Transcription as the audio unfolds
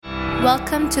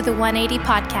Welcome to the 180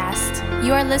 Podcast.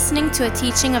 You are listening to a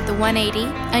teaching of the 180,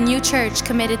 a new church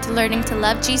committed to learning to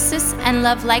love Jesus and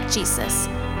love like Jesus.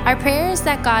 Our prayer is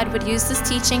that God would use this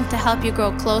teaching to help you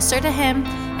grow closer to Him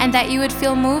and that you would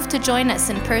feel moved to join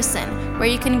us in person, where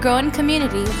you can grow in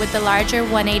community with the larger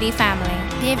 180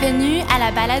 family. Bienvenue à la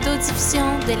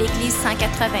balado-diffusion de l'Église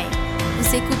 180.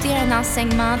 Vous écoutez un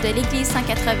enseignement de l'Église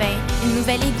 180, une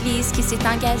nouvelle Église qui s'est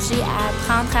engagée à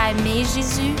apprendre à aimer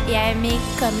Jésus et à aimer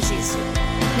comme Jésus.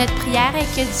 Notre prière est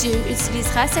que Dieu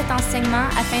utilisera cet enseignement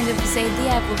afin de vous aider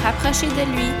à vous rapprocher de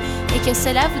lui et que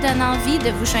cela vous donne envie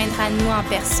de vous joindre à nous en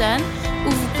personne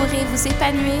où vous pourrez vous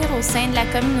épanouir au sein de la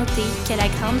communauté qu'est la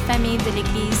grande famille de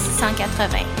l'Église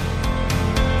 180.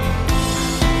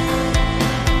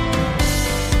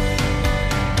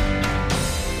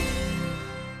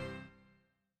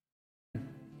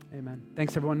 Amen.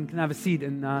 Thanks, everyone. You can have a seat,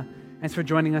 and thanks for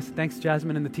joining us. Thanks,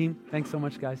 Jasmine and the team. Thanks so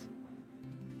much, guys.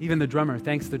 Even the drummer.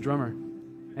 Thanks, the drummer.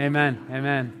 Amen.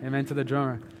 Amen. Amen to the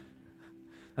drummer.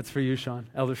 That's for you, Sean.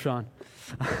 Elder Sean.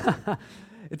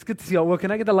 It's good to see you all. Well, can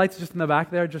I get the lights just in the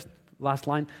back there? Just last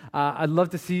line. I'd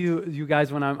love to see you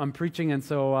guys when I'm preaching, and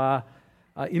so,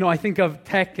 I think of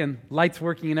tech and lights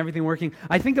working and everything working.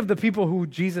 I think of the people who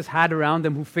Jesus had around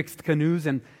him who fixed canoes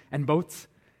and boats,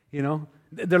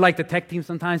 They're like the tech team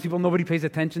sometimes, people nobody pays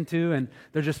attention to, and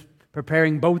they're just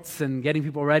preparing boats and getting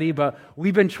people ready. But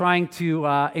we've been trying to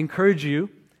encourage you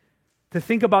to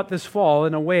think about this fall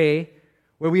in a way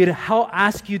where we'd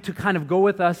ask you to kind of go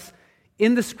with us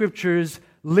in the scriptures,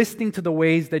 listening to the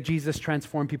ways that Jesus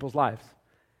transformed people's lives.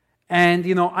 And,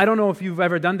 I don't know if you've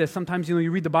ever done this. Sometimes,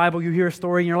 you read the Bible, you hear a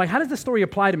story, and you're like, how does this story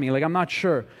apply to me? Like, I'm not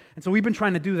sure. And so we've been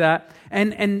trying to do that.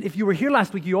 And if you were here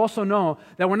last week, you also know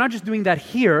that we're not just doing that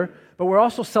here, but we're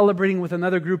also celebrating with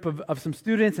another group of some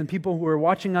students and people who are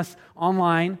watching us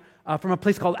online from a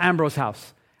place called Ambrose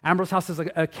House. Ambrose House is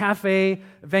a cafe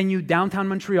venue downtown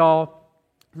Montreal.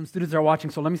 Some students are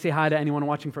watching, so let me say hi to anyone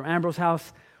watching from Ambrose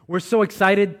House. We're so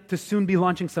excited to soon be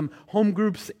launching some home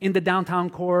groups in the downtown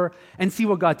core and see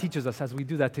what God teaches us as we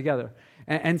do that together.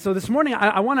 And so this morning,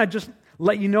 I want to just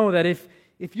let you know that if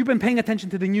you've been paying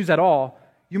attention to the news at all,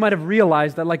 you might have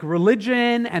realized that like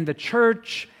religion and the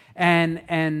church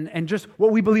and just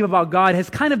what we believe about God has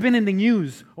kind of been in the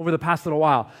news over the past little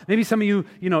while. Maybe some of you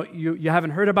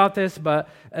haven't heard about this, but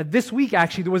this week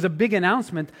actually there was a big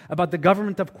announcement about the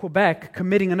government of Quebec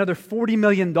committing another $40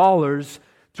 million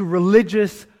to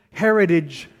religious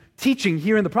heritage teaching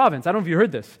here in the province. I don't know if you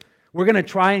heard this. We're going to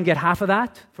try and get half of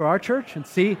that for our church and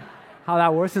see how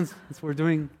that works since we're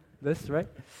doing this, right?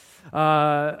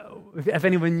 If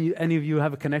any of you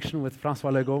have a connection with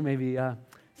François Legault, maybe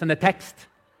send a text,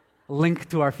 a link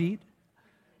to our feed.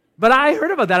 But I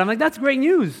heard about that. I'm like, that's great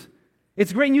news.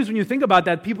 It's great news when you think about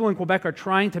that. People in Quebec are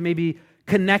trying to maybe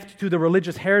connect to the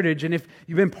religious heritage. And if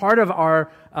you've been part of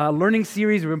our learning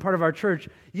series or been part of our church,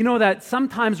 you know that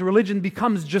sometimes religion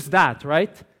becomes just that,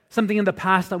 right? Something in the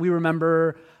past that we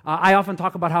remember. I often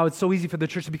talk about how it's so easy for the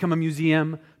church to become a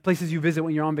museum, places you visit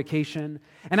when you're on vacation.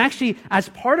 And actually, as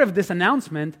part of this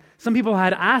announcement, some people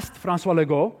had asked François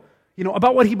Legault,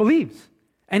 about what he believes.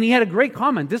 And he had a great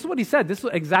comment. This is what he said. This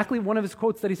was exactly one of his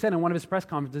quotes that he said in one of his press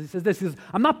conferences. He says this, he says,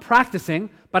 I'm not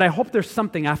practicing, but I hope there's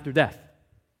something after death.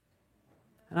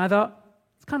 And I thought,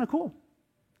 it's kind of cool.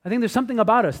 I think there's something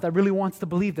about us that really wants to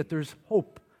believe that there's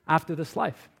hope after this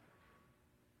life.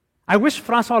 I wish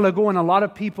François Legault and a lot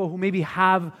of people who maybe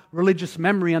have religious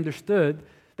memory understood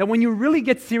that when you really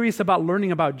get serious about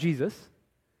learning about Jesus,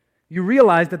 you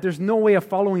realize that there's no way of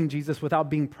following Jesus without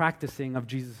being practicing of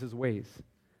Jesus' ways.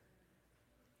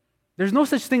 There's no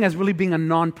such thing as really being a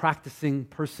non-practicing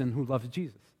person who loves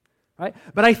Jesus, right?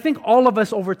 But I think all of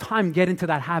us over time get into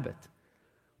that habit.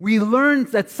 We learn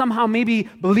that somehow maybe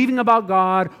believing about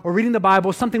God or reading the Bible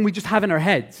is something we just have in our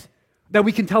heads, that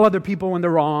we can tell other people when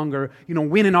they're wrong or,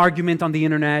 win an argument on the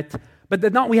internet, but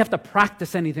that not we have to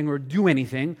practice anything or do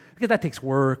anything because that takes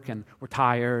work and we're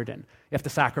tired and you have to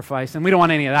sacrifice and we don't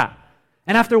want any of that.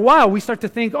 And after a while, we start to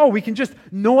think, we can just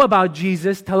know about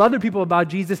Jesus, tell other people about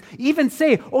Jesus, even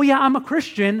say, I'm a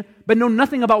Christian, but know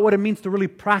nothing about what it means to really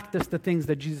practice the things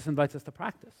that Jesus invites us to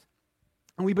practice.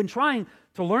 And we've been trying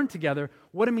to learn together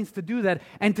what it means to do that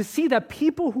and to see that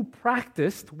people who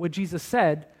practiced what Jesus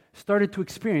said started to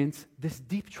experience this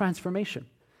deep transformation.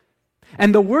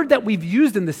 And the word that we've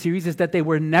used in the series is that they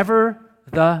were never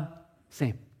the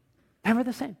same. Never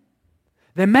the same.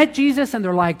 They met Jesus and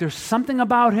they're like, there's something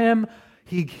about him.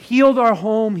 He healed our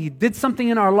home. He did something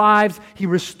in our lives. He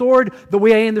restored the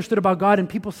way I understood about God. And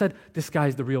people said, this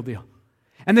guy's the real deal.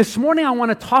 And this morning I want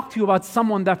to talk to you about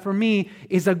someone that for me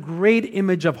is a great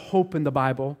image of hope in the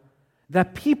Bible,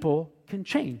 that people can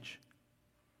change.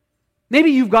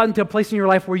 Maybe you've gotten to a place in your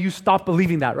life where you stop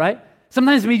believing that, right?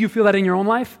 Sometimes maybe you feel that in your own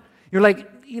life. You're like,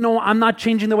 I'm not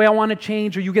changing the way I want to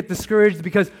change, or you get discouraged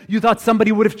because you thought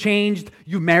somebody would have changed.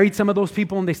 You married some of those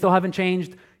people and they still haven't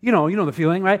changed. You know the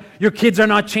feeling, right? Your kids are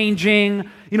not changing.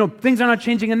 Things are not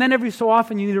changing. And then every so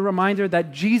often you need a reminder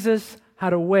that Jesus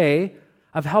had a way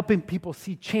of helping people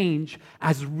see change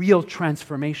as real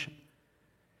transformation.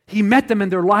 He met them and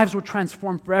their lives were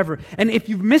transformed forever. And if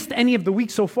you've missed any of the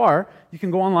week so far, you can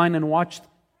go online and watch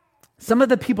some of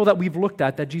the people that we've looked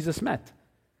at that Jesus met.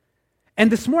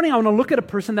 And this morning I want to look at a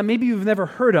person that maybe you've never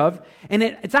heard of, and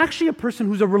it's actually a person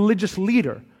who's a religious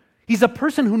leader. He's a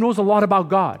person who knows a lot about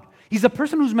God. He's a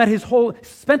person who's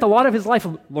spent a lot of his life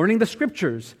learning the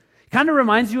scriptures. Kind of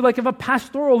reminds you like of a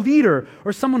pastoral leader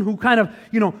or someone who kind of,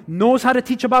 knows how to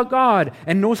teach about God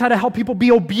and knows how to help people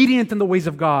be obedient in the ways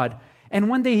of God. And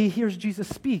one day he hears Jesus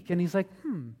speak and he's like,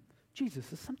 Jesus,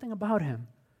 there's something about him.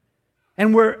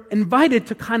 And we're invited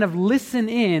to kind of listen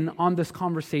in on this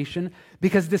conversation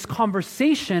because this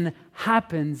conversation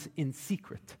happens in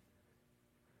secret.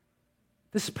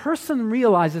 This person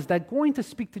realizes that going to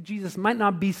speak to Jesus might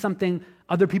not be something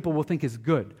other people will think is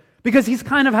good. Because he's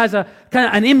kind of has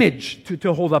an image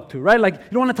to hold up to, right? Like,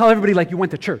 you don't want to tell everybody like you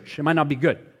went to church. It might not be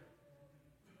good.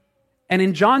 And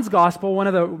in John's gospel, one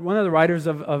of the writers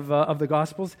of the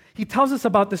gospels, he tells us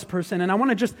about this person, and I want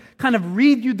to just kind of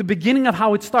read you the beginning of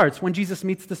how it starts when Jesus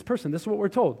meets this person. This is what we're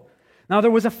told. Now there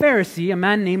was a Pharisee, a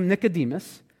man named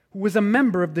Nicodemus, who was a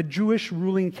member of the Jewish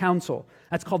ruling council.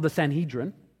 That's called the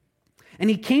Sanhedrin. And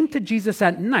he came to Jesus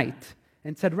at night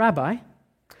and said, Rabbi,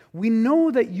 we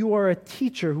know that you are a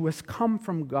teacher who has come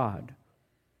from God.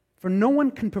 For no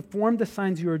one can perform the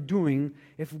signs you are doing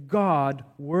if God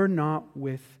were not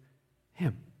with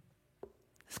him.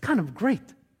 It's kind of great.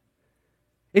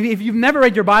 If you've never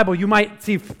read your Bible, you might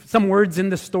see some words in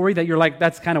the story that you're like,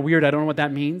 that's kind of weird. I don't know what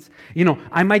that means.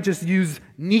 I might just use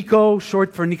Nico,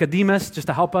 short for Nicodemus, just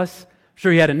to help us. I'm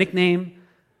sure he had a nickname.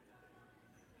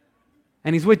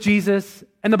 And he's with Jesus.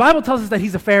 And the Bible tells us that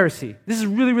he's a Pharisee. This is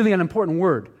really, really an important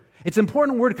word. It's an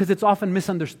important word because it's often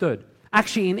misunderstood.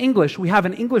 Actually, in English, we have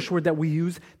an English word that we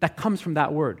use that comes from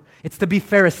that word. It's to be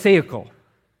Pharisaical.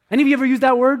 Any of you ever use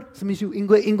that word? Some of you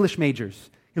English majors.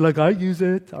 You're like, I use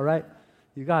it. All right.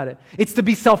 You got it. It's to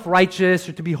be self-righteous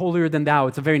or to be holier than thou.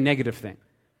 It's a very negative thing.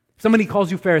 If somebody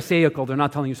calls you Pharisaical, they're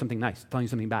not telling you something nice. They're telling you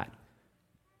something bad.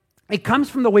 It comes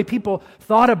from the way people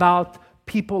thought about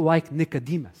people like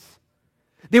Nicodemus.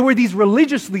 They were these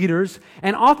religious leaders,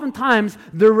 and oftentimes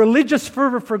their religious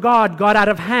fervor for God got out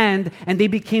of hand, and they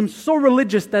became so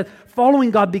religious that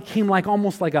following God became like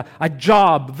almost like a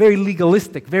job, very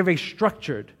legalistic, very, very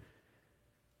structured.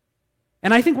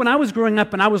 And I think when I was growing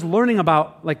up and I was learning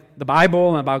about like the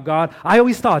Bible and about God, I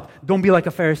always thought, don't be like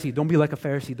a Pharisee, don't be like a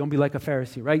Pharisee, don't be like a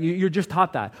Pharisee, right? You're just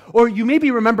taught that. Or you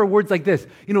maybe remember words like this,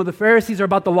 the Pharisees are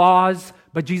about the laws,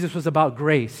 but Jesus was about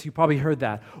grace. You probably heard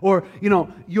that. Or,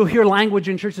 you'll hear language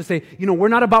in church to say, we're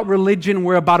not about religion,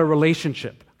 we're about a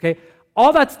relationship, okay?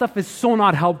 All that stuff is so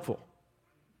not helpful.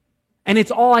 And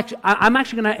it's all I'm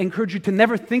actually going to encourage you to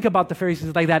never think about the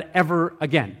Pharisees like that ever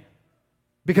again,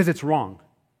 because it's wrong.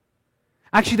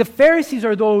 Actually, the Pharisees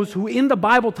are those who in the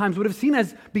Bible times would have seen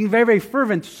as being very, very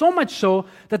fervent, so much so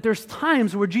that there's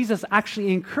times where Jesus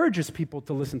actually encourages people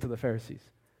to listen to the Pharisees.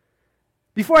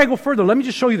 Before I go further, let me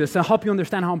just show you this and help you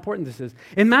understand how important this is.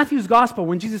 In Matthew's gospel,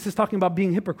 when Jesus is talking about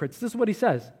being hypocrites, this is what he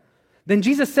says. Then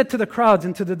Jesus said to the crowds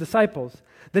and to the disciples,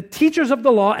 the teachers of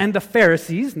the law and the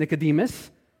Pharisees,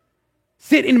 Nicodemus,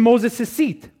 sit in Moses'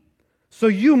 seat. So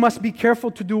you must be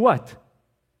careful to do what?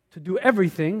 To do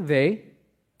everything they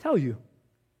tell you.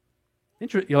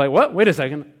 You're like, what? Wait a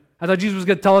second. I thought Jesus was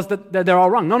going to tell us that they're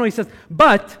all wrong. No, he says,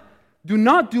 but do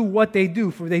not do what they do,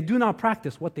 for they do not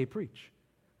practice what they preach.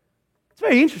 It's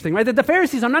very interesting, right? That the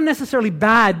Pharisees are not necessarily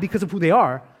bad because of who they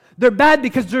are. They're bad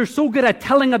because they're so good at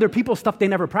telling other people stuff they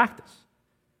never practice.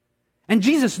 And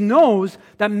Jesus knows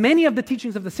that many of the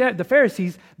teachings of the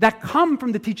Pharisees that come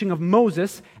from the teaching of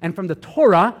Moses and from the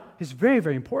Torah is very,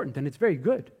 very important, and it's very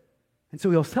good. And so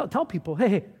he'll tell people,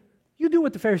 hey, you do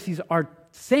what the Pharisees are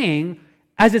saying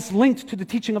as it's linked to the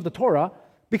teaching of the Torah,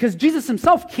 because Jesus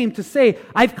himself came to say,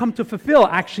 I've come to fulfill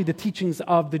actually the teachings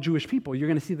of the Jewish people. You're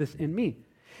going to see this in me.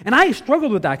 And I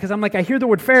struggled with that because I'm like, I hear the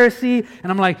word Pharisee,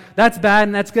 and I'm like, that's bad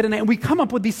and that's good. And we come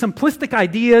up with these simplistic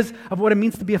ideas of what it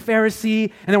means to be a Pharisee,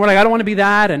 and then we're like, I don't want to be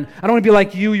that, and I don't want to be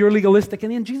like you, you're legalistic.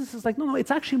 And then Jesus is like, no,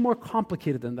 it's actually more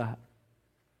complicated than that.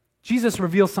 Jesus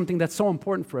reveals something that's so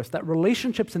important for us, that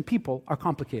relationships and people are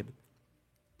complicated.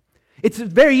 It's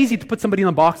very easy to put somebody in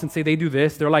a box and say they do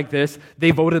this, they're like this, they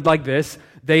voted like this,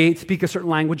 they speak a certain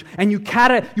language, and you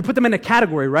put them in a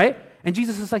category, right? And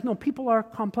Jesus is like, no, people are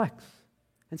complex.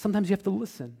 And sometimes you have to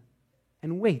listen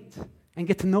and wait and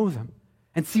get to know them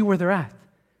and see where they're at.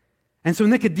 And so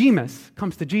Nicodemus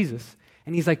comes to Jesus,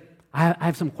 and he's like, I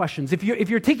have some questions. If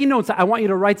you're taking notes, I want you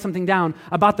to write something down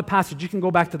about the passage. You can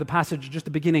go back to the passage just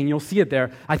the beginning. You'll see it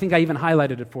there. I think I even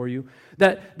highlighted it for you.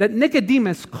 That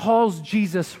Nicodemus calls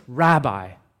Jesus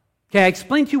rabbi. Okay, I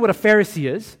explained to you what a Pharisee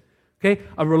is. Okay,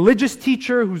 a religious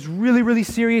teacher who's really, really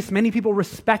serious. Many people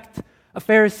respect a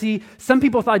Pharisee. Some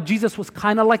people thought Jesus was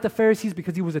kind of like the Pharisees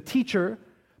because he was a teacher.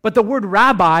 But the word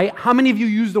rabbi, how many of you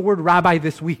use the word rabbi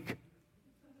this week?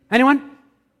 Anyone?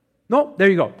 No? There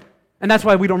you go. And that's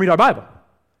why we don't read our Bible,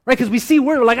 right? Because we see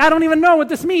we're like, I don't even know what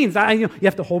this means. You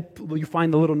have to hope you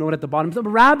find the little note at the bottom. So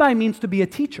rabbi means to be a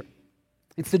teacher.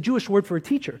 It's the Jewish word for a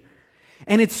teacher.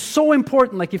 And it's so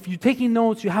important, like if you're taking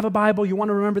notes, you have a Bible, you want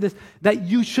to remember this, that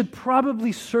you should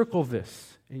probably circle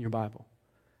this in your Bible.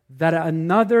 That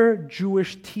another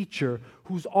Jewish teacher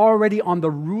who's already on the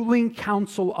ruling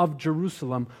council of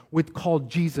Jerusalem would call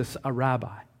Jesus a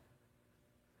rabbi.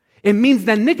 It means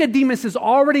that Nicodemus is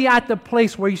already at the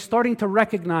place where he's starting to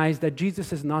recognize that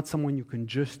Jesus is not someone you can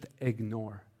just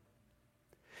ignore.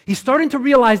 He's starting to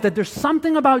realize that there's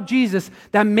something about Jesus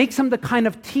that makes him the kind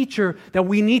of teacher that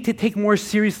we need to take more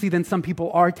seriously than some people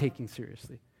are taking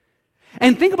seriously.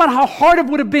 And think about how hard it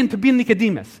would have been to be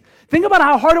Nicodemus. Think about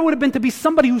how hard it would have been to be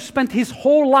somebody who spent his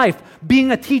whole life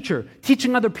being a teacher,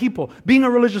 teaching other people, being a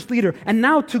religious leader, and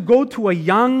now to go to a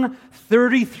young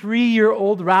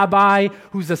 33-year-old rabbi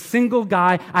who's a single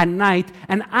guy at night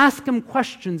and ask him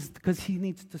questions because he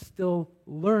needs to still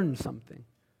learn something.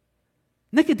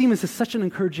 Nicodemus is such an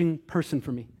encouraging person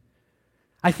for me.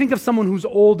 I think of someone who's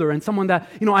older and someone that,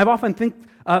 I've often think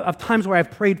of times where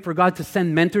I've prayed for God to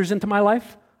send mentors into my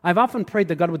life. I've often prayed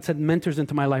that God would send mentors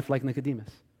into my life like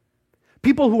Nicodemus.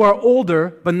 People who are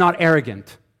older but not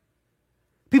arrogant.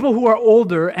 People who are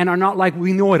older and are not like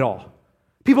we know it all.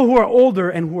 People who are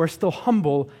older and who are still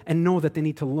humble and know that they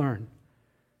need to learn.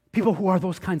 People who are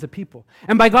those kinds of people.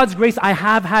 And by God's grace, I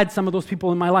have had some of those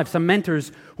people in my life, some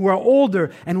mentors who are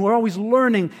older and who are always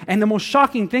learning. And the most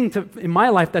shocking thing in my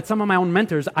life that some of my own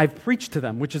mentors, I've preached to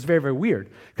them, which is very, very weird.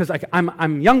 Because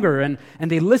I'm younger and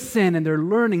they listen and they're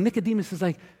learning. Nicodemus is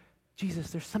like,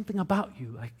 Jesus, there's something about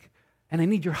you, and I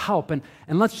need your help. And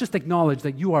let's just acknowledge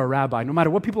that you are a rabbi. No matter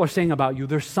what people are saying about you,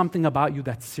 there's something about you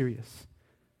that's serious.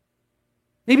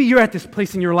 Maybe you're at this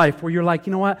place in your life where you're like,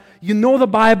 you know what? You know the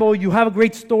Bible, you have a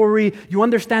great story, you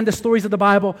understand the stories of the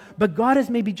Bible, but God is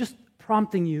maybe just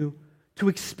prompting you to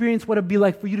experience what it would be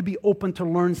like for you to be open to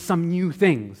learn some new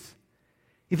things.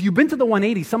 If you've been to the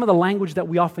 180, some of the language that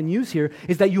we often use here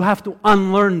is that you have to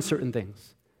unlearn certain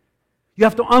things. You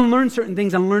have to unlearn certain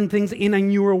things and learn things in a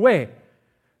newer way.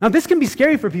 Now, this can be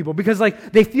scary for people because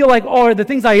they feel like, oh, the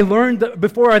things I learned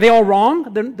before, are they all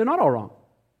wrong? They're not all wrong.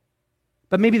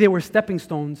 But maybe they were stepping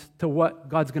stones to what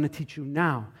God's going to teach you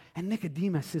now. And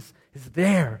Nicodemus is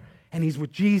there, and he's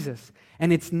with Jesus,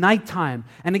 and it's nighttime.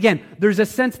 And again, there's a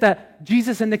sense that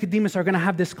Jesus and Nicodemus are going to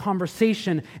have this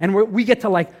conversation, and we get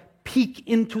to peek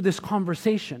into this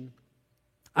conversation.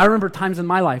 I remember times in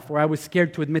my life where I was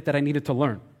scared to admit that I needed to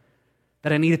learn,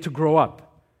 that I needed to grow up.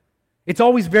 It's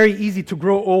always very easy to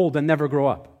grow old and never grow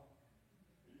up.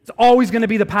 It's always going to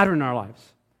be the pattern in our lives.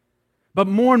 But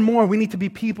more and more, we need to be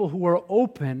people who are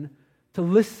open to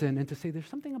listen and to say, there's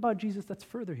something about Jesus that's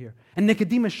further here. And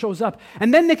Nicodemus shows up.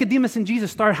 And then Nicodemus and Jesus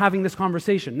start having this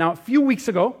conversation. Now, a few weeks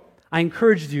ago, I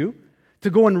encouraged you to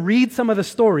go and read some of the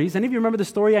stories. Any of you remember the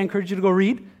story I encouraged you to go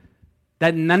read?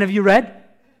 That none of you read?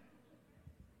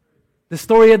 The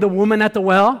story of the woman at the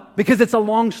well? Because it's a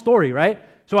long story, right?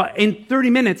 So in 30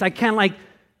 minutes, I can't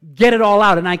get it all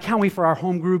out. And I can't wait for our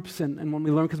home groups and when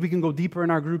we learn, because we can go deeper in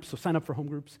our groups, so sign up for home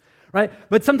groups. Right?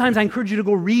 But sometimes I encourage you to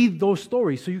go read those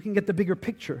stories so you can get the bigger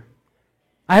picture.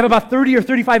 I have about 30 or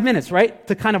 35 minutes, right,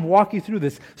 to kind of walk you through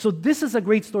this. So this is a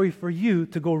great story for you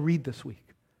to go read this week.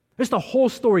 There's the whole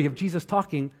story of Jesus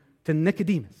talking to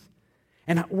Nicodemus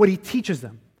and what he teaches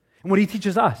them and what he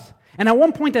teaches us. And at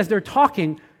one point as they're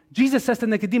talking, Jesus says to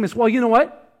Nicodemus, well, you know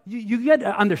what? You got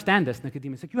to understand this,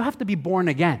 Nicodemus. You have to be born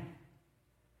again.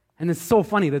 And it's so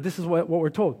funny that this is what we're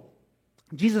told.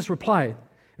 Jesus replied,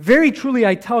 very truly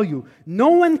I tell you, no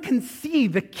one can see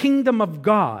the kingdom of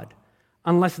God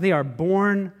unless they are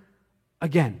born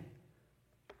again.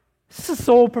 This is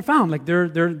so profound. They're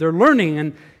learning,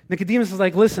 and Nicodemus is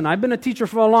like, listen, I've been a teacher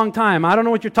for a long time. I don't know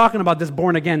what you're talking about, this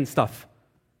born again stuff.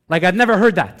 I've never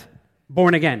heard that,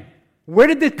 born again. Where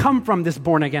did it come from, this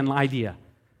born again idea?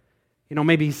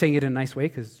 Maybe he's saying it in a nice way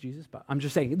because Jesus, but I'm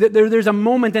just saying, there's a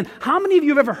moment, and how many of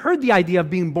you have ever heard the idea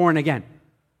of being born again?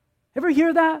 Ever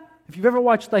hear that? If you've ever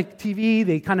watched like TV,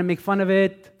 they kind of make fun of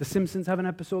it. The Simpsons have an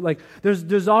episode. Like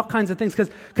there's all kinds of things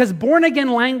because born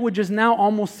again language is now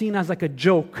almost seen as like a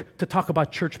joke to talk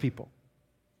about church people.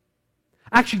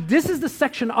 Actually, this is the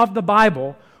section of the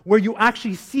Bible where you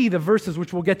actually see the verses,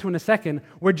 which we'll get to in a second,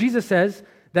 where Jesus says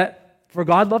that for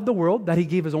God loved the world, that he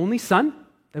gave his only son,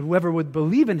 that whoever would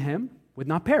believe in him would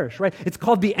not perish, right? It's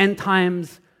called the end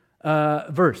times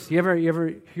verse. You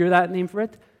ever hear that name for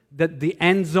it? The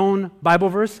end zone Bible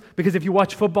verse? Because if you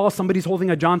watch football, somebody's holding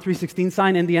a John 3:16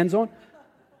 sign in the end zone.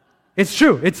 It's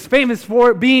true. It's famous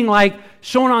for being like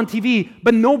shown on TV,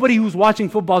 but nobody who's watching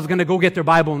football is going to go get their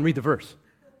Bible and read the verse.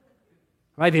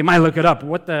 Right? They might look it up.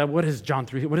 What is John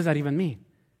 3? What does that even mean?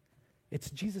 It's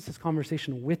Jesus'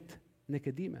 conversation with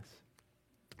Nicodemus.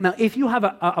 Now, if you have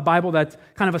a Bible that's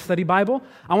kind of a study Bible,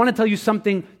 I want to tell you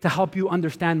something to help you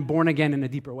understand born again in a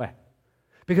deeper way.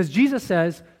 Because Jesus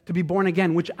says to be born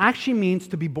again, which actually means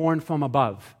to be born from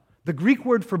above. The Greek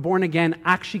word for born again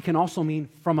actually can also mean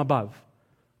from above.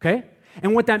 Okay?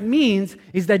 And what that means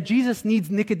is that Jesus needs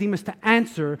Nicodemus to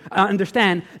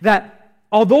understand that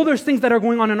although there's things that are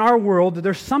going on in our world,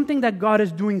 there's something that God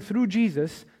is doing through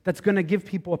Jesus that's going to give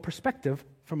people a perspective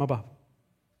from above.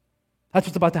 That's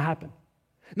what's about to happen.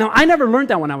 Now, I never learned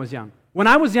that when I was young. When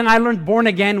I was young, I learned born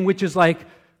again, which is like,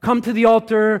 come to the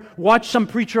altar, watch some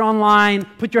preacher online,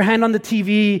 put your hand on the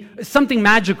TV, something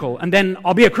magical, and then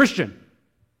I'll be a Christian.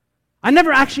 I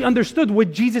never actually understood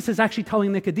what Jesus is actually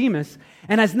telling Nicodemus.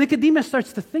 And as Nicodemus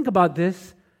starts to think about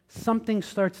this, something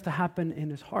starts to happen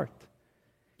in his heart.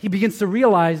 He begins to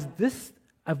realize, this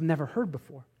I've never heard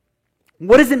before.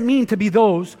 What does it mean to be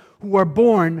those who are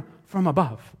born from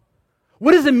above?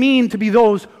 What does it mean to be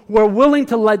those who are willing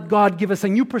to let God give us a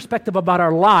new perspective about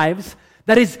our lives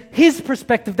that is His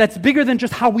perspective that's bigger than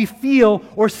just how we feel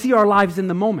or see our lives in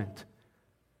the moment?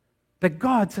 That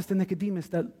God says to Nicodemus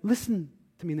that, listen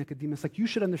to me, Nicodemus, like you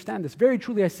should understand this. Very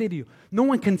truly I say to you, no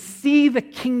one can see the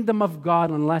kingdom of God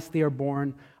unless they are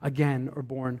born again or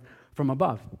born from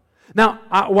above.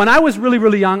 Now, when I was really,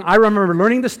 really young, I remember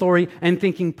learning the story and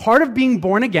thinking part of being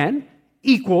born again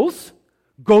equals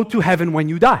go to heaven when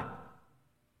you die.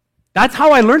 That's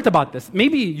how I learned about this.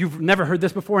 Maybe you've never heard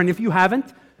this before, and if you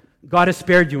haven't, God has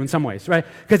spared you in some ways, right?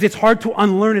 Because it's hard to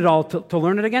unlearn it all to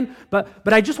learn it again.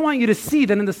 But I just want you to see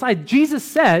that in the side, Jesus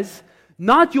says,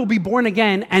 not you'll be born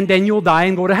again and then you'll die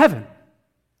and go to heaven.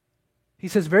 He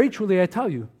says, very truly I tell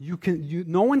you,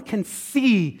 no one can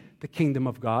see the kingdom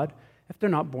of God if they're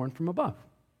not born from above.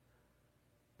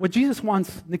 What Jesus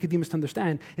wants Nicodemus to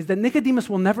understand is that Nicodemus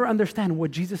will never understand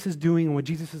what Jesus is doing and what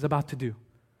Jesus is about to do.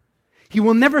 He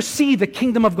will never see the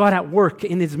kingdom of God at work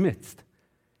in his midst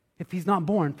if he's not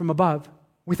born from above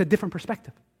with a different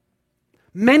perspective.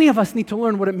 Many of us need to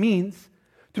learn what it means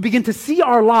to begin to see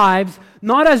our lives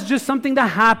not as just something that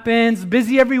happens,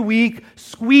 busy every week,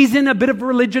 squeeze in a bit of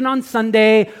religion on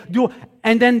Sunday,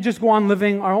 and then just go on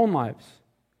living our own lives.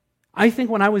 I think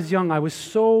when I was young, I was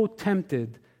so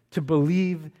tempted to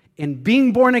believe in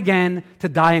being born again to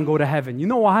die and go to heaven. You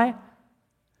know why?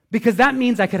 Because that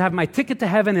means I could have my ticket to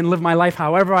heaven and live my life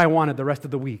however I wanted the rest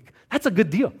of the week. That's a good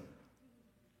deal.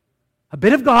 A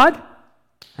bit of God,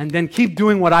 and then keep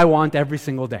doing what I want every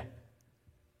single day.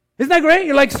 Isn't that great?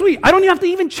 You're like, sweet, I don't have to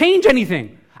even change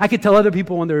anything. I could tell other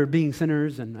people when they're being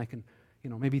sinners, and I can,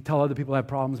 maybe tell other people I have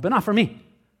problems, but not for me.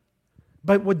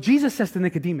 But what Jesus says to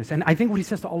Nicodemus, and I think what he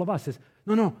says to all of us is,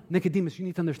 no, Nicodemus, you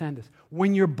need to understand this.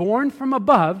 When you're born from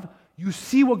above, you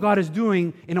see what God is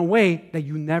doing in a way that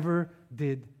you never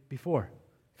did before.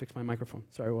 Fix my microphone.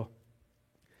 Sorry, Will.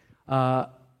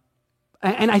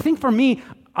 And I think for me,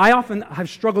 I often have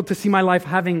struggled to see my life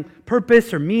having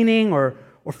purpose or meaning or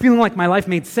feeling like my life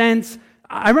made sense.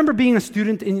 I remember being a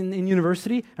student in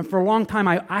university, and for a long time,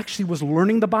 I actually was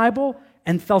learning the Bible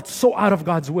and felt so out of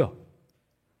God's will.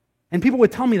 And people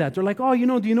would tell me that. They're like, do you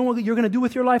know what you're going to do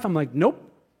with your life? I'm like, nope.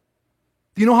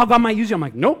 Do you know how God might use you? I'm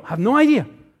like, nope, I have no idea.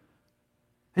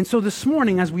 And so this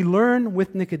morning, as we learn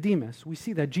with Nicodemus, we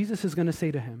see that Jesus is going to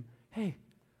say to him, hey,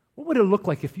 what would it look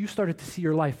like if you started to see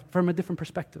your life from a different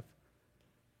perspective?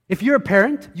 If you're a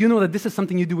parent, you know that this is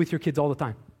something you do with your kids all the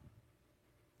time.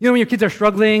 You know, when your kids are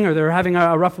struggling or they're having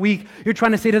a rough week, you're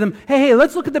trying to say to them, hey,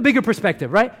 let's look at the bigger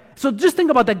perspective, right? So just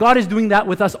think about that God is doing that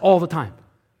with us all the time.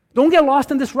 Don't get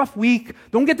lost in this rough week.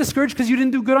 Don't get discouraged because you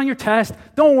didn't do good on your test.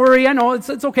 Don't worry, I know, it's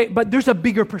okay. But there's a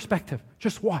bigger perspective.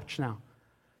 Just watch now.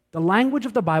 The language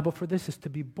of the Bible for this is to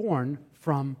be born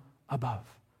from above,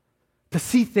 to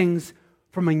see things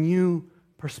from a new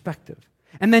perspective.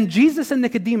 And then Jesus and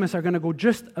Nicodemus are going to go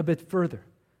just a bit further.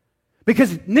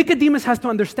 Because Nicodemus has to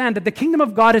understand that the kingdom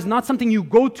of God is not something you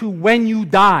go to when you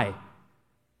die.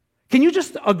 Can you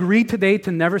just agree today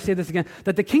to never say this again?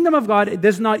 That the kingdom of God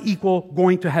does not equal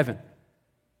going to heaven.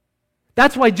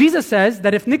 That's why Jesus says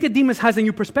that if Nicodemus has a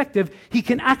new perspective, he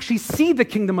can actually see the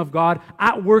kingdom of God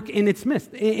at work in his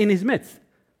midst.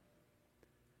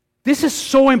 This is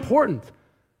so important.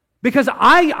 Because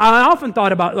I often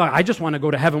thought about, I just want to go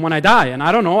to heaven when I die, and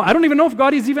I don't know. I don't even know if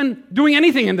God is even doing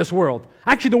anything in this world.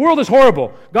 Actually, the world is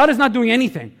horrible. God is not doing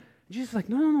anything. Jesus is like,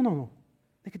 no.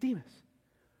 Nicodemus,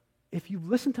 if you've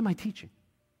listened to my teaching,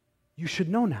 you should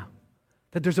know now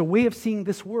that there's a way of seeing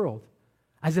this world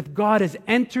as if God has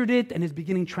entered it and is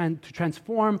beginning to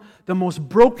transform the most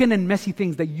broken and messy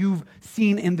things that you've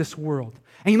seen in this world.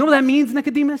 And you know what that means,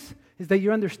 Nicodemus? Is that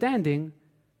you're understanding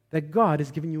that God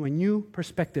is giving you a new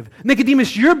perspective.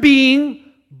 Nicodemus, you're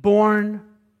being born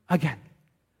again.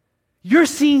 You're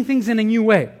seeing things in a new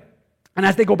way. And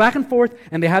as they go back and forth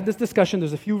and they have this discussion,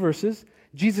 there's a few verses,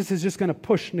 Jesus is just going to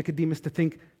push Nicodemus to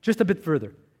think just a bit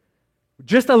further,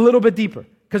 just a little bit deeper.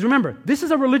 Because remember, this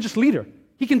is a religious leader.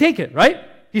 He can take it, right?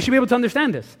 He should be able to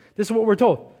understand this. This is what we're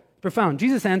told. Profound.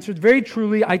 Jesus answered, very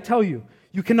truly, I tell you,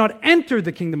 you cannot enter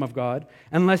the kingdom of God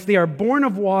unless they are born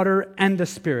of water and the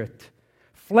Spirit.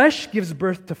 Flesh gives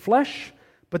birth to flesh,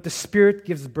 but the Spirit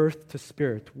gives birth to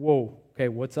spirit. Whoa, okay,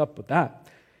 what's up with that?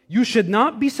 You should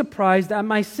not be surprised at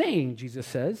my saying, Jesus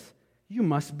says, you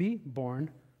must be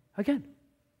born again.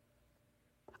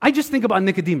 I just think about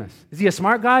Nicodemus. Is he a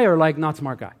smart guy or not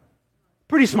smart guy?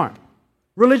 Pretty smart.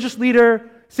 Religious leader,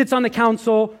 sits on the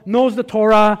council, knows the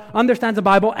Torah, understands the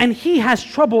Bible, and he has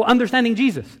trouble understanding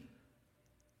Jesus.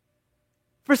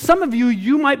 For some of you,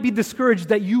 you might be discouraged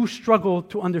that you struggle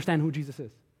to understand who Jesus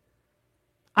is.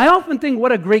 I often think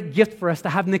what a great gift for us to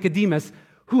have Nicodemus,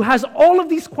 who has all of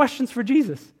these questions for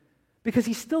Jesus, because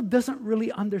he still doesn't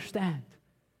really understand.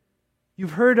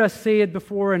 You've heard us say it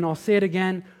before, and I'll say it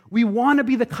again. We want to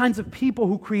be the kinds of people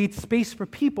who create space for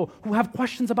people who have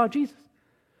questions about Jesus.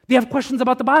 They have questions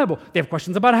about the Bible. They have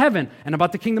questions about heaven and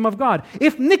about the kingdom of God.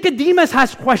 If Nicodemus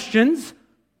has questions,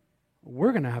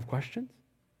 we're going to have questions.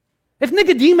 If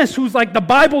Nicodemus, who's like the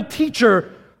Bible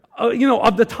teacher,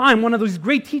 of the time, one of those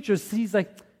great teachers, he's like,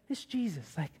 this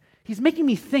Jesus, he's making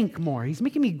me think more. He's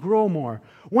making me grow more.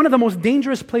 One of the most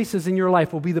dangerous places in your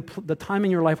life will be the time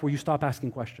in your life where you stop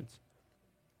asking questions.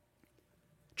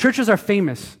 Churches are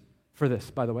famous for this,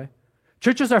 by the way.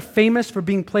 Churches are famous for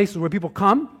being places where people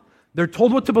come, they're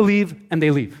told what to believe, and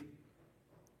they leave.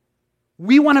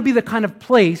 We want to be the kind of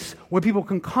place where people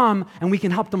can come and we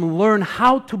can help them learn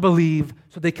how to believe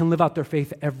so they can live out their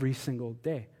faith every single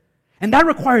day. And that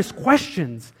requires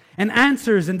questions and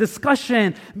answers and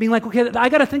discussion, being like, okay, I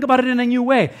got to think about it in a new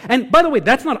way. And by the way,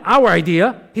 that's not our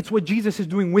idea. It's what Jesus is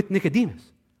doing with Nicodemus.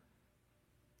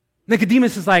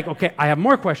 Nicodemus is like, okay, I have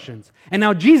more questions. And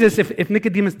now Jesus, if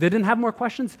Nicodemus didn't have more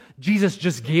questions, Jesus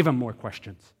just gave him more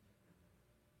questions.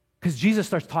 Because Jesus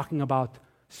starts talking about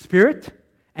spirit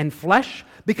and flesh,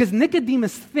 because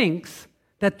Nicodemus thinks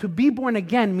that to be born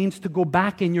again means to go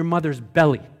back in your mother's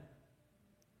belly.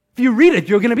 If you read it,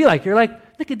 you're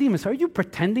like, Nicodemus, are you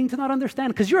pretending to not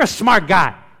understand? Because you're a smart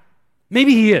guy.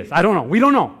 Maybe he is. I don't know. We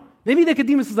don't know. Maybe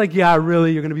Nicodemus is like, yeah,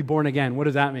 really, you're going to be born again. What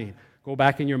does that mean? Go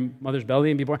back in your mother's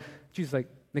belly and be born? Jesus is like,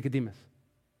 Nicodemus,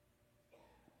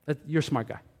 you're a smart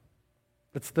guy.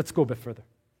 Let's go a bit further.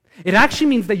 It actually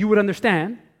means that you would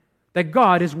understand that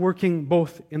God is working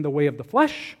both in the way of the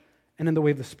flesh and in the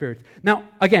way of the Spirit. Now,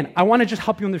 again, I want to just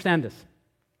help you understand this.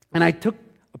 And I took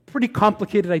a pretty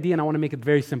complicated idea and I want to make it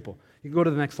very simple. You can go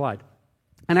to the next slide.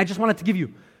 And I just wanted to give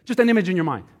you just an image in your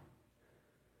mind.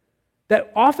 That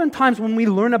oftentimes when we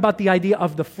learn about the idea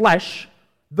of the flesh,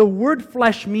 the word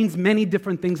flesh means many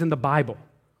different things in the Bible,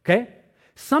 okay?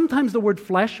 Sometimes the word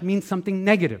flesh means something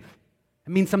negative.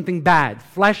 It means something bad.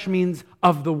 Flesh means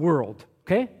of the world,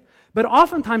 okay? But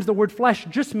oftentimes the word flesh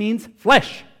just means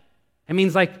flesh. It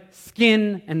means like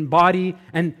skin and body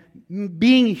and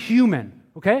being human,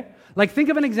 okay? Like think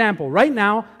of an example. Right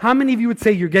now, how many of you would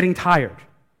say you're getting tired?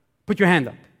 Put your hand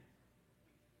up.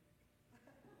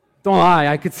 Don't lie,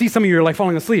 I could see some of you are like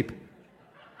falling asleep.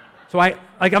 So I'm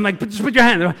like, just put your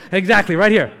hand. Exactly,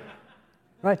 right here.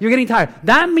 Right? You're getting tired.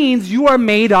 That means you are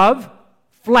made of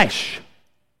flesh.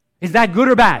 Is that good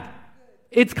or bad?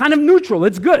 It's kind of neutral.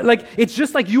 It's good. Like, it's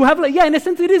just like you have, in a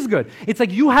sense it is good. It's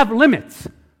like you have limits,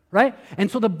 right? And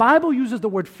so the Bible uses the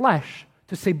word flesh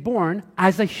to say born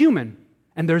as a human.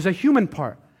 And there's a human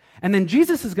part. And then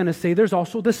Jesus is going to say there's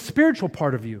also the spiritual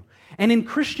part of you. And in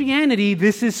Christianity,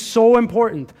 this is so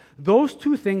important. Those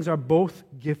two things are both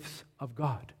gifts of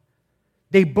God.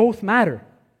 They both matter.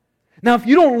 Now, if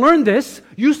you don't learn this,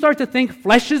 you start to think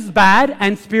flesh is bad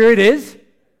and spirit is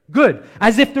good.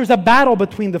 As if there's a battle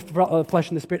between the flesh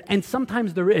and the spirit. And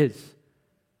sometimes there is.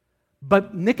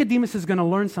 But Nicodemus is going to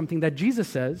learn something that Jesus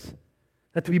says,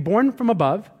 that to be born from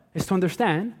above is to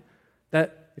understand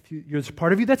that there's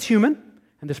part of you that's human,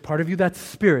 and there's part of you that's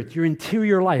spirit, your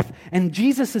interior life. And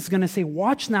Jesus is going to say,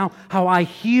 watch now how I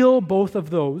heal both of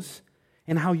those,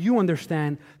 and how you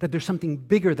understand that there's something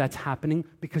bigger that's happening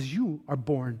because you are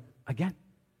born again.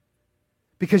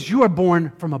 Because you are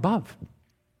born from above.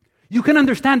 You can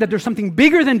understand that there's something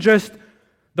bigger than just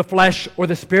the flesh or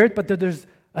the spirit, but that there's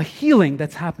a healing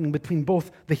that's happening between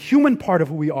both the human part of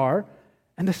who we are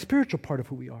and the spiritual part of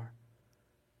who we are.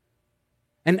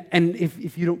 And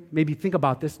if you don't maybe think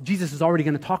about this, Jesus is already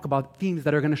going to talk about themes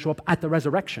that are going to show up at the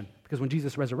resurrection. Because when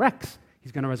Jesus resurrects,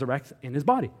 he's going to resurrect in his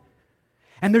body.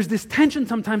 And there's this tension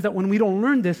sometimes that when we don't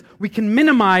learn this, we can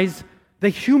minimize the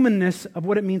humanness of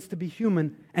what it means to be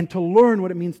human and to learn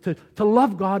what it means to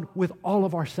love God with all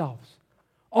of ourselves.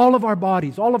 All of our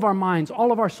bodies, all of our minds,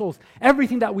 all of our souls,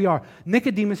 everything that we are.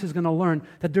 Nicodemus is going to learn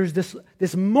that there's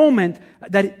this moment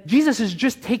that Jesus has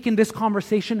just taken this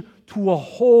conversation to a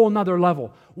whole nother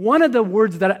level. One of the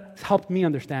words that helped me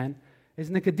understand is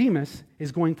Nicodemus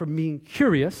is going from being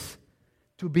curious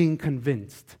to being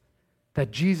convinced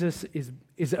that Jesus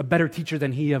is a better teacher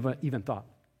than he ever even thought.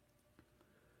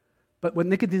 But what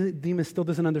Nicodemus still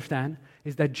doesn't understand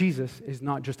is that Jesus is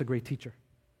not just a great teacher.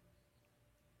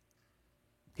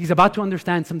 He's about to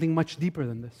understand something much deeper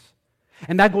than this.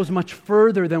 And that goes much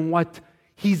further than what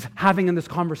he's having in this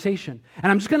conversation.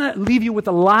 And I'm just going to leave you with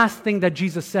the last thing that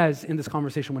Jesus says in this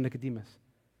conversation with Nicodemus.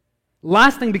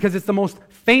 Last thing, because it's the most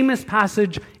famous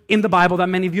passage in the Bible that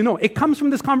many of you know. It comes from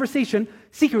this conversation,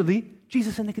 secretly,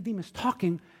 Jesus and Nicodemus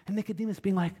talking, and Nicodemus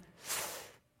being like,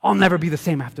 I'll never be the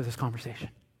same after this conversation.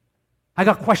 I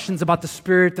got questions about the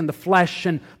spirit and the flesh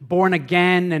and born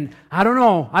again, and I don't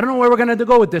know where we're going to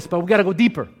go with this, but we got to go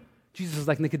deeper. Jesus is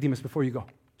like, Nicodemus, before you go,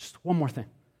 just one more thing.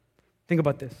 Think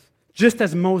about this. Just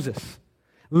as Moses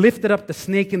lifted up the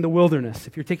snake in the wilderness,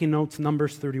 if you're taking notes,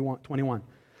 Numbers 21,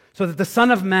 so that the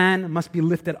Son of Man must be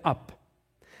lifted up,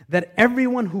 that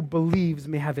everyone who believes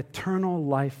may have eternal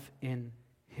life in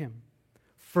him.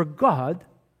 For God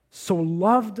so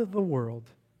loved the world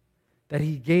that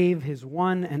he gave his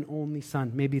one and only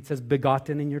Son. Maybe it says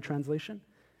begotten in your translation.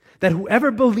 That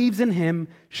whoever believes in him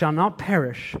shall not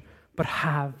perish, but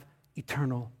have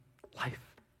eternal life.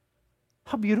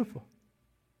 How beautiful.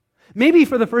 Maybe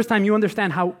for the first time you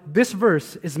understand how this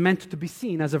verse is meant to be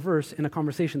seen as a verse in a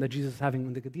conversation that Jesus is having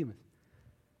with Nicodemus.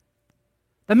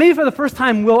 That maybe for the first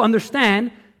time we'll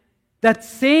understand that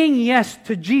saying yes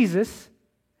to Jesus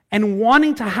and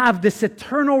wanting to have this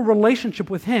eternal relationship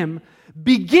with him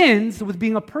begins with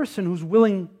being a person who's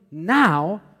willing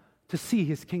now to see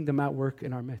his kingdom at work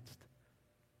in our midst.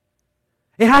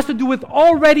 It has to do with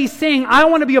already saying, I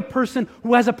want to be a person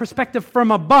who has a perspective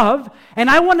from above, and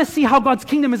I want to see how God's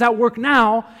kingdom is at work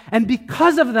now, and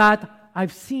because of that,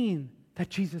 I've seen that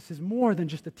Jesus is more than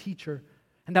just a teacher,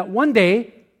 and that one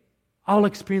day, I'll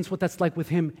experience what that's like with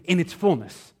him in its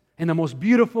fullness, in the most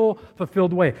beautiful,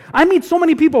 fulfilled way. I meet so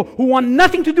many people who want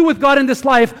nothing to do with God in this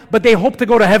life, but they hope to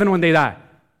go to heaven when they die.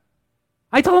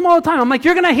 I tell them all the time, I'm like,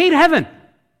 you're going to hate heaven.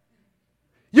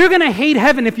 You're going to hate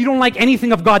heaven if you don't like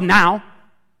anything of God now.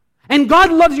 And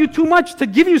God loves you too much to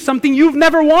give you something you've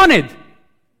never wanted.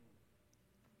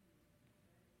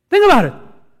 Think about it.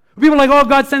 People are like, oh,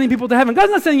 God's sending people to heaven.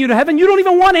 God's not sending you to heaven. You don't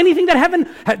even want anything that heaven...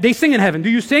 They sing in heaven. Do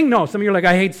you sing? No. Some of you are like,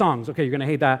 I hate songs. Okay, you're going to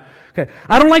hate that. Okay.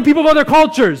 I don't like people of other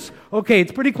cultures. Okay,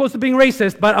 it's pretty close to being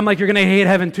racist, but I'm like, you're going to hate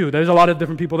heaven too. There's a lot of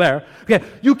different people there. Okay,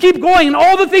 you keep going, and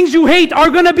all the things you hate are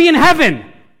going to be in heaven.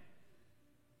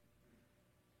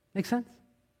 Make sense?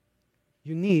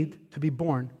 You need to be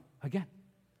born again.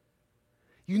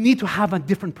 You need to have a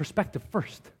different perspective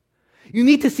first. You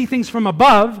need to see things from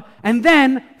above, and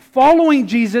then following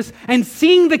Jesus and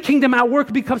seeing the kingdom at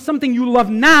work becomes something you love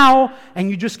now, and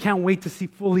you just can't wait to see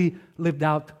fully lived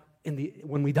out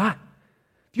when we die.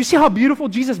 Do you see how beautiful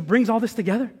Jesus brings all this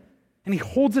together? And he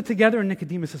holds it together, and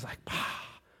Nicodemus is like,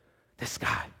 this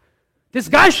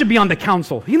guy should be on the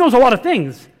council. He knows a lot of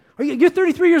things. You're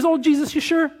 33 years old, Jesus, you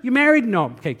sure? You married? No.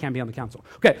 Okay, can't be on the council.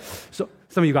 Okay, so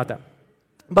some of you got that.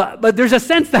 But there's a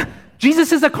sense that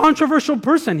Jesus is a controversial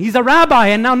person. He's a rabbi,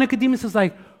 and now Nicodemus is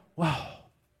like, wow.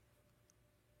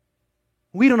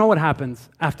 We don't know what happens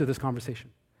after this conversation.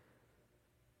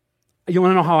 You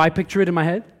want to know how I picture it in my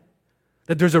head?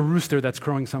 That there's a rooster that's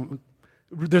crowing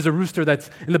there's a rooster that's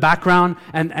in the background,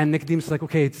 and Nicodemus is like,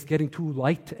 okay, it's getting too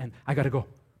light, and I got to go.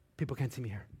 People can't see me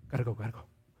here. Got to go.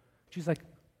 She's like,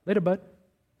 later, bud.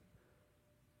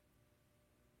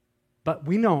 But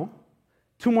we know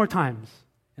 2 more times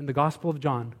in the Gospel of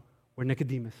John where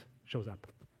Nicodemus shows up.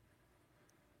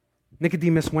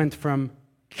 Nicodemus went from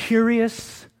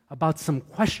curious about some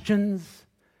questions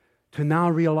to now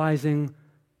realizing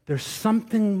there's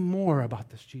something more about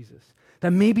this Jesus.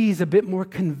 That maybe he's a bit more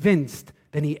convinced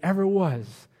than he ever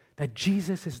was that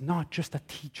Jesus is not just a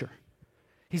teacher.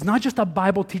 He's not just a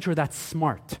Bible teacher that's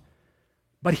smart,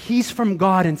 but he's from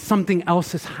God and something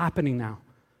else is happening now.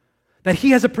 That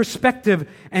he has a perspective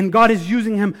and God is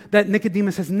using him that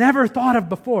Nicodemus has never thought of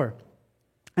before.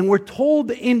 And we're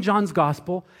told in John's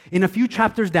Gospel, in a few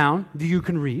chapters down, that you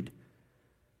can read,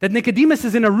 that Nicodemus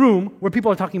is in a room where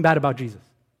people are talking bad about Jesus.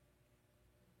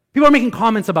 People are making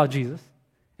comments about Jesus,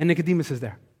 and Nicodemus is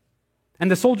there.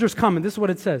 And the soldiers come, and this is what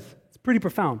it says. It's pretty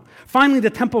profound. Finally, the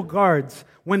temple guards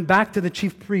went back to the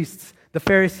chief priests, the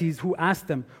Pharisees, who asked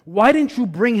them, "Why didn't you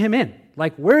bring him in?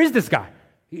 Like, where is this guy?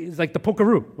 He's like the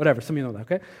pokeroo," whatever, some of you know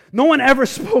that, okay? "No one ever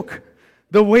spoke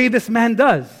the way this man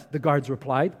does," the guards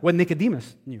replied, what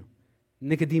Nicodemus knew.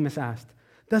 Nicodemus asked,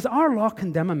 "Does our law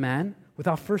condemn a man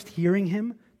without first hearing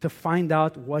him to find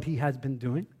out what he has been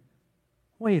doing?"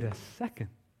 Wait a second.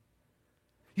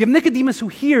 You have Nicodemus who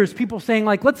hears people saying,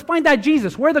 like, "Let's find that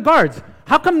Jesus. Where are the guards?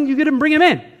 How come you didn't bring him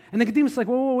in?" And Nicodemus is like,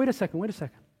 whoa, wait a second.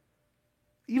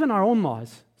 Even our own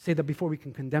laws say that before we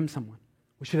can condemn someone,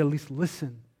 we should at least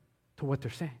listen to what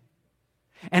they're saying.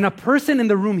 And a person in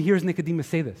the room hears Nicodemus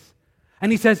say this.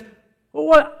 And he says, "Well,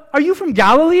 what, are you from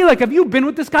Galilee? Like, have you been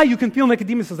with this guy?" You can feel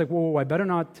Nicodemus is like, whoa, I better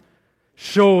not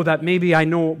show that maybe I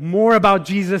know more about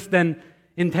Jesus than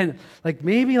intended. Like,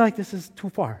 maybe like this is too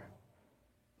far.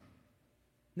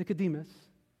 Nicodemus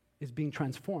is being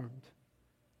transformed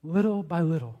little by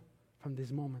little from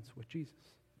these moments with Jesus.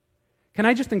 Can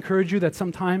I just encourage you that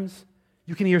sometimes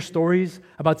you can hear stories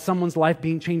about someone's life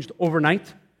being changed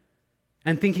overnight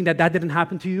and thinking that that didn't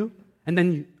happen to you, and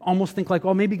then you almost think like,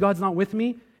 oh, maybe God's not with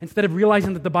me, instead of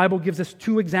realizing that the Bible gives us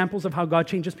 2 examples of how God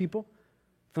changes people,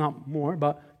 if not more,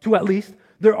 but 2 at least.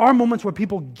 There are moments where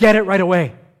people get it right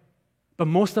away, but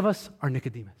most of us are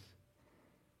Nicodemus.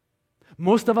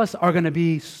 Most of us are going to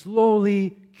be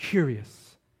slowly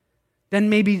curious, then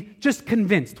maybe just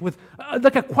convinced with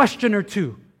like a question or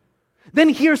two. Then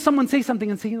hear someone say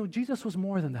something and say, Jesus was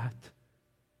more than that.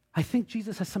 I think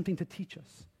Jesus has something to teach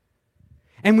us.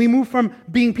 And we move from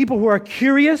being people who are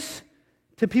curious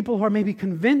to people who are maybe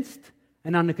convinced,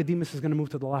 and now Nicodemus is going to move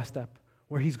to the last step,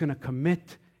 where he's going to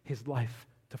commit his life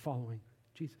to following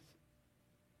Jesus.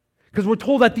 Because we're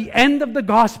told at the end of the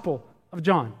Gospel of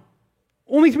John,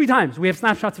 only 3 times we have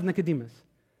snapshots of Nicodemus.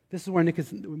 This is where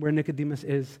Nicodemus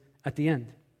is at the end.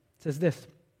 It says this: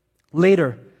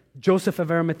 "Later, Joseph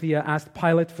of Arimathea asked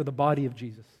Pilate for the body of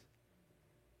Jesus.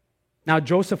 Now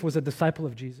Joseph was a disciple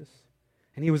of Jesus,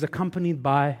 and he was accompanied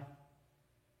by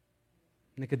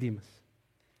Nicodemus,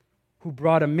 who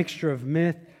brought a mixture of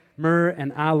myrrh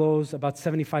and aloes, about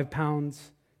 75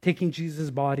 pounds, taking Jesus'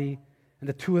 body, and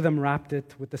the 2 of them wrapped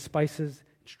it with the spices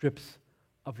and strips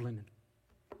of linen."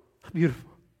 How beautiful.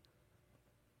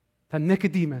 That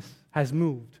Nicodemus has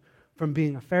moved from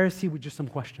being a Pharisee with just some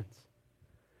questions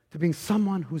to being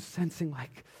someone who's sensing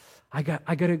like, I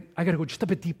gotta go just a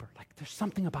bit deeper. Like, there's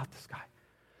something about this guy.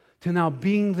 To now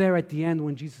being there at the end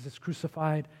when Jesus is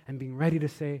crucified and being ready to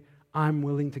say, I'm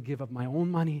willing to give up my own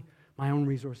money, my own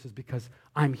resources, because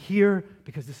I'm here,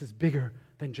 because this is bigger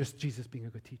than just Jesus being a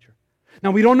good teacher. Now,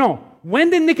 we don't know.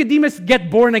 When did Nicodemus get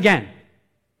born again?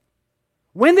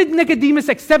 When did Nicodemus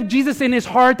accept Jesus in his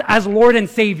heart as Lord and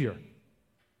Savior?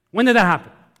 When did that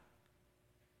happen?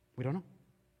 We don't know.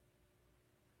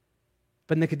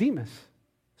 But Nicodemus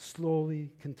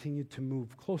slowly continued to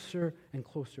move closer and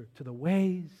closer to the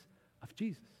ways of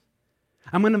Jesus.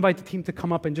 I'm going to invite the team to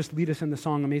come up and just lead us in the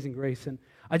song Amazing Grace. And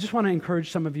I just want to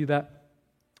encourage some of you that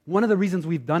one of the reasons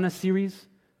we've done a series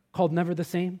called Never the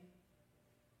Same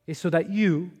is so that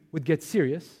you would get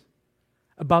serious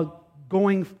about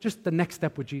going just the next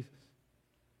step with Jesus.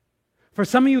 For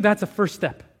some of you, that's a first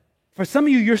step. For some of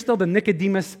you, you're still the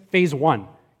Nicodemus phase 1.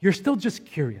 You're still just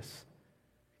curious.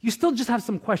 You still just have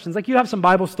some questions. Like, you have some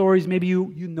Bible stories. Maybe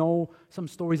you know some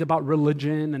stories about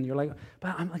religion, and you're like,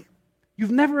 but I'm like,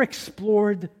 you've never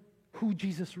explored who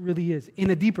Jesus really is in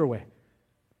a deeper way.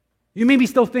 You maybe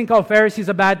still think, oh, Pharisee's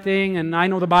a bad thing, and I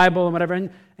know the Bible and whatever.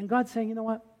 And God's saying, you know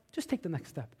what? Just take the next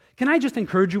step. Can I just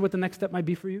encourage you what the next step might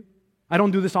be for you? I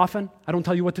don't do this often. I don't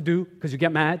tell you what to do because you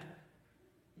get mad.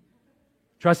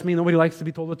 Trust me, nobody likes to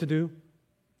be told what to do.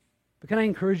 But can I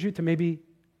encourage you to maybe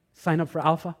sign up for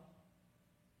Alpha?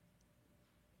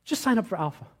 Just sign up for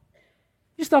Alpha.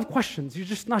 You still have questions. You're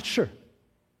just not sure.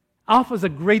 Alpha is a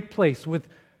great place with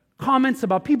comments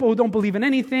about people who don't believe in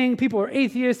anything. People are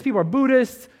atheists. People are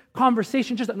Buddhists.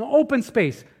 Conversation, just an open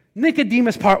space.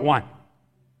 Nicodemus part 1.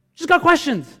 Just got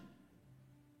questions.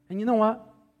 And you know what?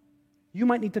 You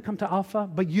might need to come to Alpha,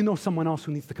 but you know someone else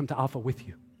who needs to come to Alpha with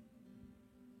you.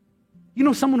 You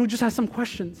know someone who just has some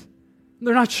questions.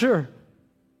 They're not sure.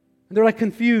 And they're like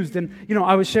confused. And,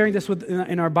 I was sharing this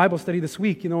in our Bible study this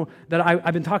week, that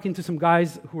I've been talking to some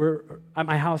guys who were at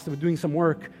my house that were doing some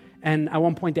work. And at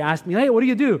one point they asked me, hey, what do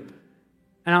you do?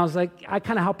 And I was like, I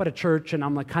kind of help at a church, and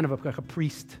I'm like kind of like a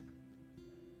priest.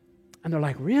 And they're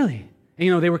like, really?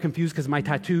 And, they were confused because of my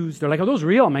tattoos. They're like, are those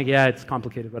real? I'm like, yeah, it's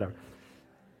complicated, whatever.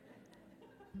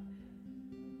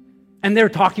 And they're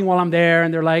talking while I'm there,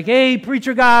 and they're like, hey,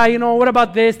 preacher guy, what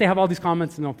about this? They have all these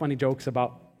comments, funny jokes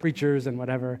about preachers and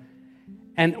whatever.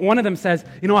 And one of them says,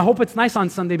 I hope it's nice on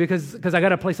Sunday because I got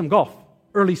to play some golf.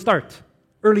 Early start,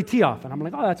 early tee off. And I'm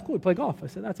like, oh, that's cool, you play golf. I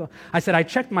said, that's all. I said, I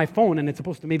checked my phone, and it's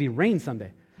supposed to maybe rain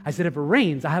Sunday. I said, if it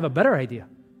rains, I have a better idea.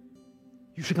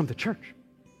 You should come to church.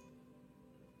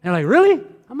 And they're like, really?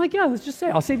 I'm like, yeah, let's just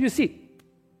say, I'll save you a seat.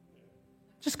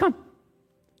 Just come.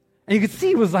 And you could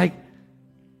see it was like,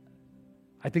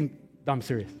 I think I'm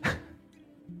serious.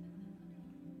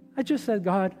 I just said,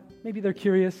 God, maybe they're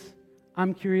curious.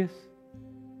 I'm curious.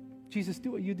 Jesus,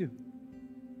 do what you do.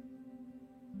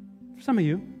 For some of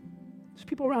you, there's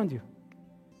people around you.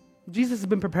 Jesus has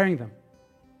been preparing them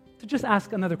to just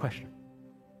ask another question.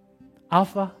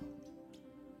 Alpha,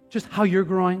 just how you're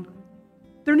growing.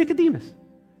 They're Nicodemus.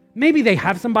 Maybe they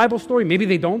have some Bible story. Maybe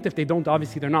they don't. If they don't,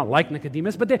 obviously they're not like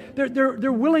Nicodemus. But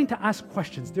they're willing to ask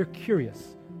questions. They're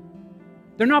curious.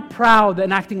 They're not proud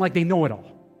and acting like they know it all.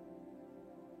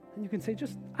 And you can say,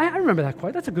 I remember that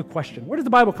question. That's a good question. Where does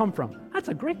the Bible come from? That's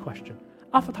a great question.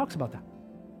 Alpha talks about that.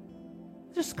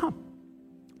 Just come.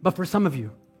 But for some of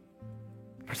you,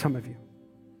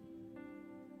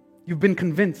 you've been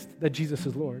convinced that Jesus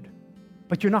is Lord,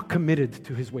 but you're not committed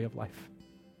to his way of life.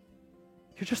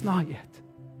 You're just not yet.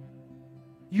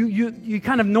 You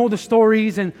kind of know the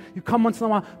stories and you come once in a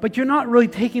while, but you're not really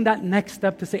taking that next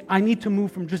step to say, I need to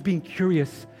move from just being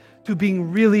curious to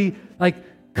being really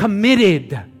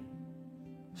committed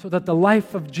so that the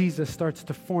life of Jesus starts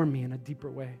to form me in a deeper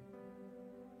way.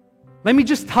 Let me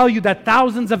just tell you that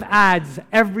thousands of ads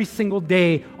every single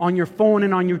day on your phone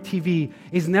and on your TV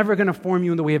is never going to form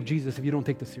you in the way of Jesus if you don't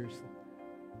take this seriously.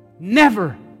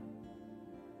 Never.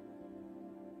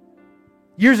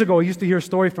 Years ago, I used to hear a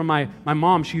story from my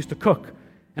mom. She used to cook.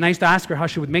 And I used to ask her how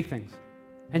she would make things.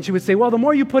 And she would say, well, the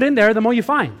more you put in there, the more you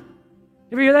find.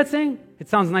 You ever hear that saying? It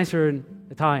sounds nicer in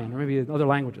Italian or maybe in other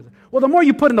languages. Well, the more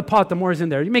you put in the pot, the more is in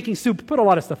there. You're making soup, put a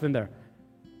lot of stuff in there.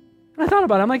 And I thought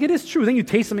about it. I'm like, it is true. Then you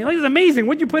taste something. Like, it's amazing.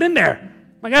 What'd you put in there?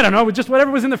 I'm like, I don't know. Just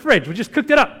whatever was in the fridge. We just cooked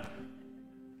it up.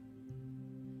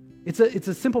 It's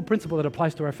a simple principle that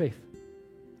applies to our faith.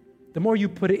 The more you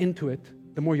put it into it,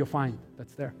 the more you'll find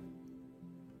that's there.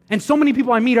 And so many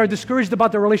people I meet are discouraged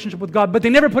about their relationship with God, but they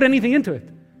never put anything into it.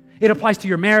 It applies to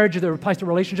your marriage, it applies to a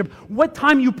relationship. What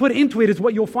time you put into it is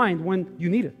what you'll find when you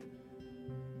need it.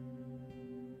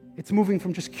 It's moving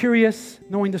from just curious,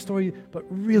 knowing the story, but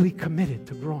really committed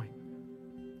to growing.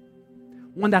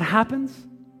 When that happens,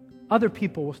 other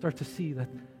people will start to see that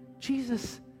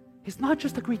Jesus is not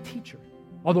just a great teacher,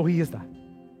 although he is that.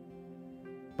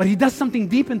 But he does something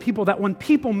deep in people that when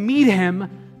people meet him,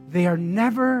 they are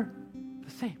never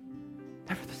the same.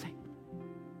 Never the same.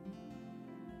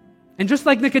 And just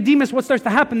like Nicodemus, what starts to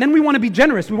happen? Then we want to be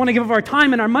generous. We want to give of our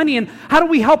time and our money. And how do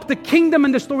we help the kingdom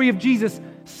and the story of Jesus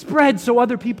spread so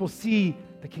other people see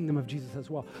the kingdom of Jesus as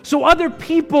well? So other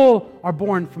people are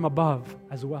born from above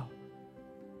as well.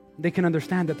 They can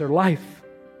understand that their life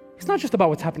is not just about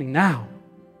what's happening now,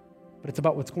 but it's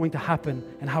about what's going to happen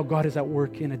and how God is at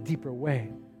work in a deeper way.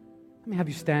 Let me have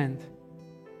you stand.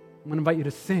 I'm going to invite you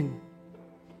to sing.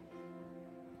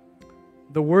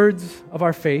 The words of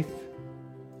our faith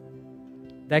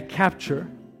that capture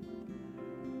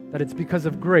that it's because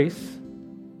of grace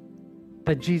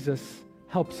that Jesus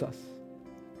helps us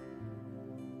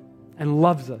and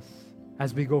loves us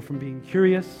as we go from being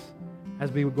curious,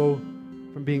 as we go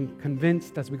from being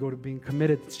convinced, as we go to being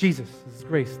committed. It's Jesus, it's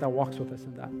grace that walks with us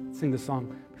in that. Let's sing this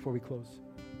song before we close.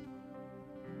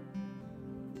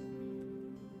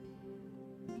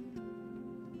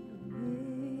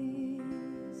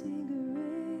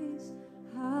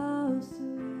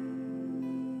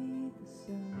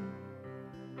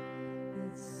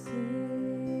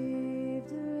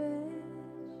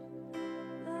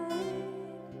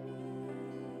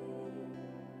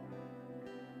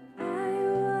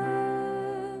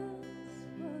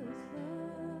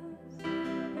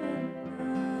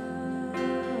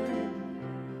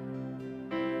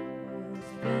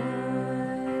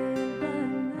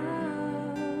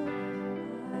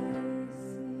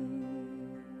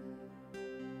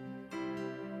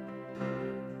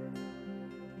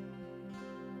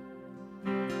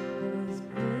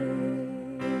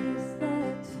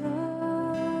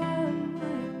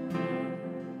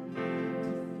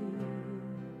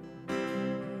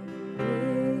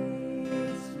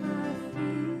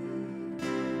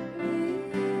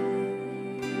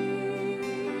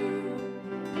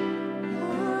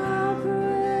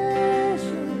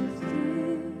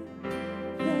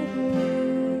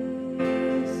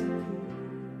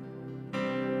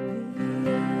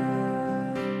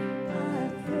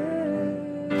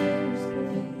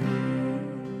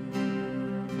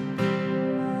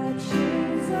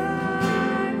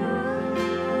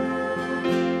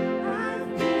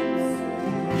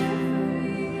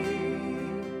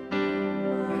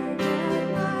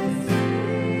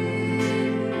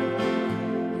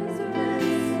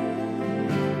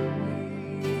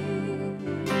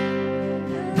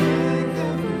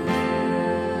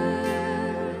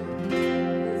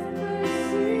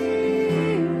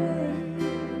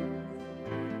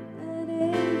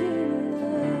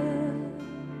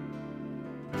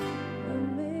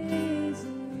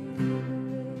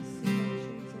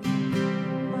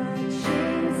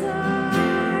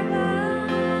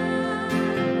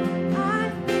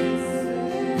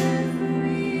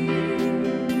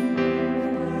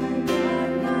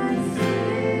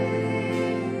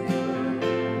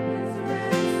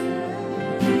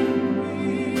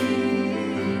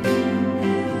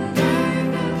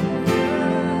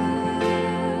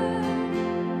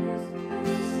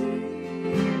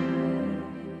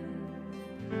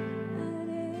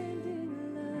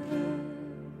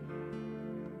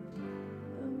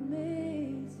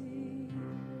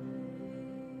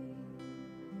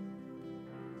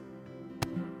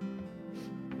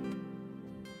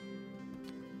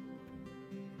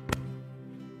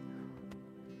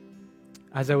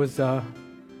 As I was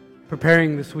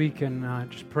preparing this week and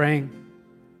just praying,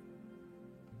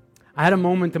 I had a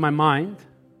moment in my mind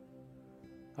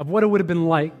of what it would have been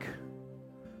like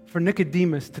for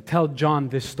Nicodemus to tell John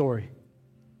this story.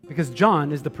 Because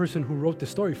John is the person who wrote the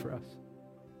story for us.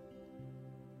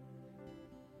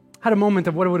 I had a moment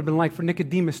of what it would have been like for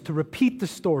Nicodemus to repeat the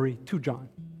story to John.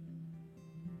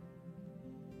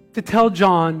 To tell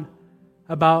John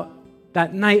about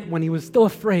that night when he was still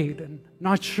afraid and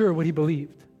not sure what he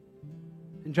believed.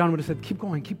 And John would have said, keep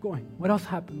going, keep going. What else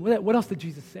happened? What else did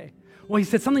Jesus say? Well, he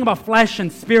said something about flesh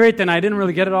and spirit, and I didn't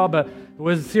really get it all, but it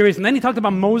was serious. And then he talked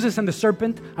about Moses and the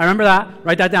serpent. I remember that.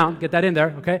 Write that down. Get that in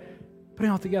there, okay? Put it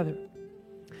all together.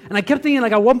 And I kept thinking,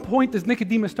 like, at one point does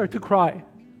Nicodemus start to cry?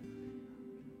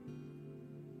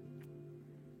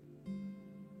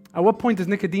 At what point does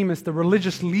Nicodemus, the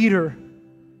religious leader,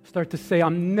 start to say,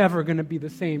 I'm never going to be the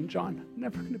same, John.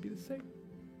 Never going to be the same.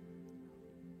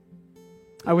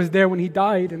 I was there when he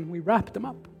died and we wrapped him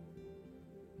up.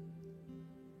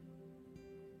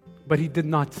 But he did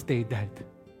not stay dead.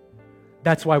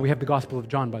 That's why we have the Gospel of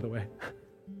John, by the way.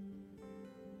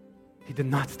 He did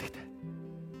not stay dead.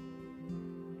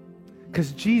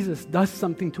 Because Jesus does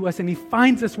something to us and he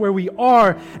finds us where we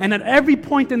are. And at every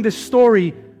point in this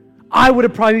story, I would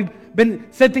have probably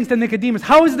said things to Nicodemus.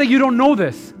 How is it that you don't know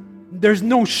this? There's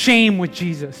no shame with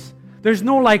Jesus. There's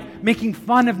no like making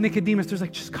fun of Nicodemus. There's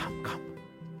like, just come.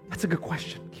 That's a good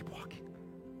question. Keep walking.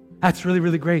 That's really,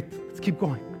 really great. Let's keep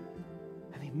going.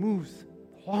 And he moves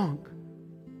along.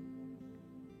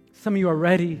 Some of you are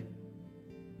ready.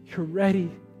 You're ready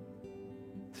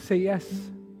to say yes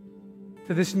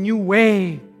to this new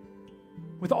way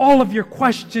with all of your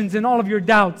questions and all of your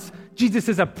doubts. Jesus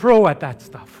is a pro at that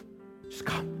stuff. Just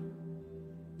come.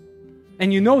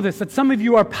 And you know this, that some of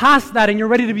you are past that and you're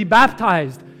ready to be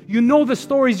baptized. You know the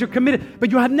stories, you're committed,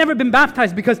 but you have never been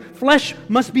baptized because flesh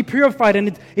must be purified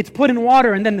and it's put in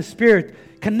water and then the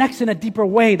Spirit connects in a deeper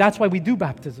way. That's why we do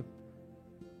baptism.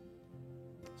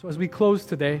 So as we close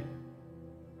today,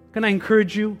 can I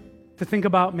encourage you to think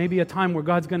about maybe a time where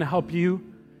God's going to help you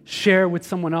share with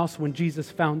someone else when Jesus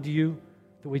found you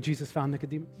the way Jesus found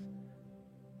Nicodemus?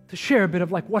 To share a bit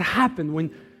of like what happened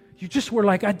when you just were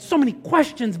like, I had so many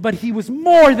questions, but he was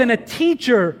more than a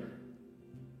teacher.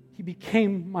 He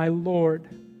became my Lord,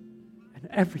 and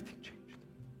everything changed.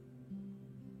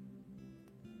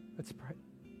 Let's pray.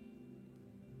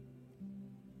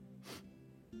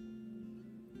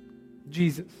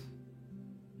 Jesus,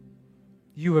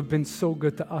 you have been so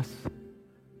good to us.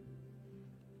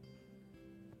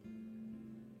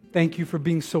 Thank you for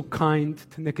being so kind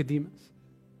to Nicodemus.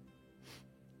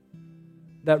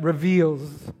 That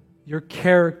reveals your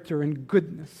character and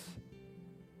goodness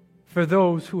for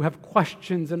those who have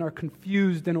questions and are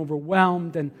confused and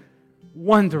overwhelmed and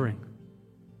wondering.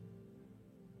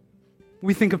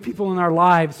 We think of people in our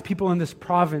lives, people in this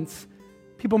province,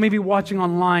 people maybe watching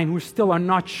online who still are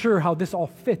not sure how this all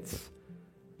fits.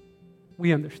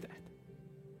 We understand.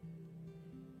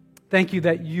 Thank you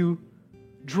that you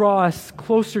draw us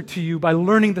closer to you by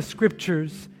learning the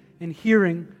scriptures and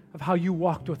hearing of how you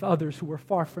walked with others who were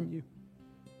far from you.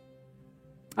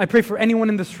 I pray for anyone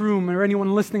in this room or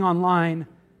anyone listening online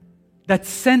that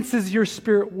senses your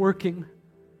Spirit working,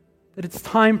 that it's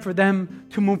time for them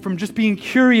to move from just being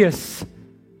curious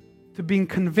to being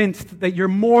convinced that you're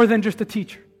more than just a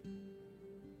teacher,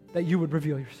 that you would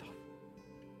reveal yourself,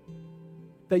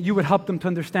 that you would help them to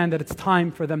understand that it's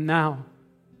time for them now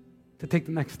to take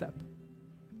the next step.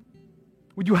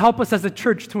 Would you help us as a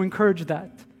church to encourage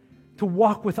that, to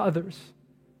walk with others,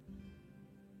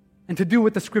 and to do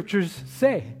what the scriptures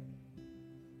say,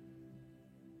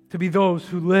 to be those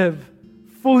who live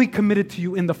fully committed to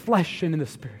you in the flesh and in the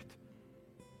Spirit.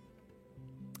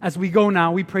 As we go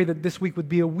now, we pray that this week would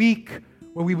be a week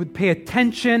where we would pay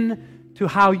attention to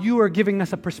how you are giving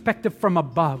us a perspective from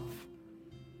above.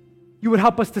 You would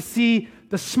help us to see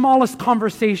the smallest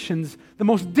conversations, the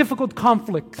most difficult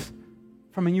conflicts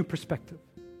from a new perspective.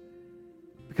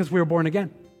 Because we were born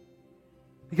again.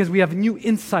 Because we have new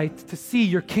insight to see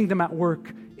your kingdom at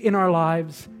work in our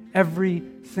lives every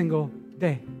single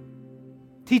day.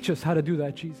 Teach us how to do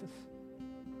that, Jesus,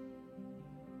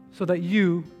 so that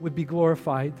you would be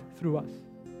glorified through us.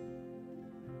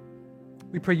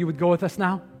 We pray you would go with us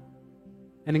now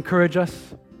and encourage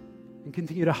us and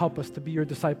continue to help us to be your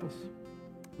disciples.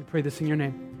 We pray this in your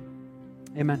name.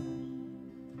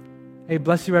 Amen. Hey,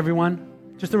 bless you, everyone.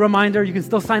 Just a reminder, you can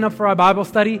still sign up for our Bible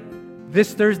study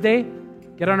this Thursday.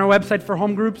 Get on our website for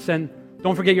home groups, and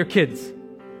don't forget your kids.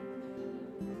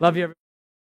 Love you, everyone.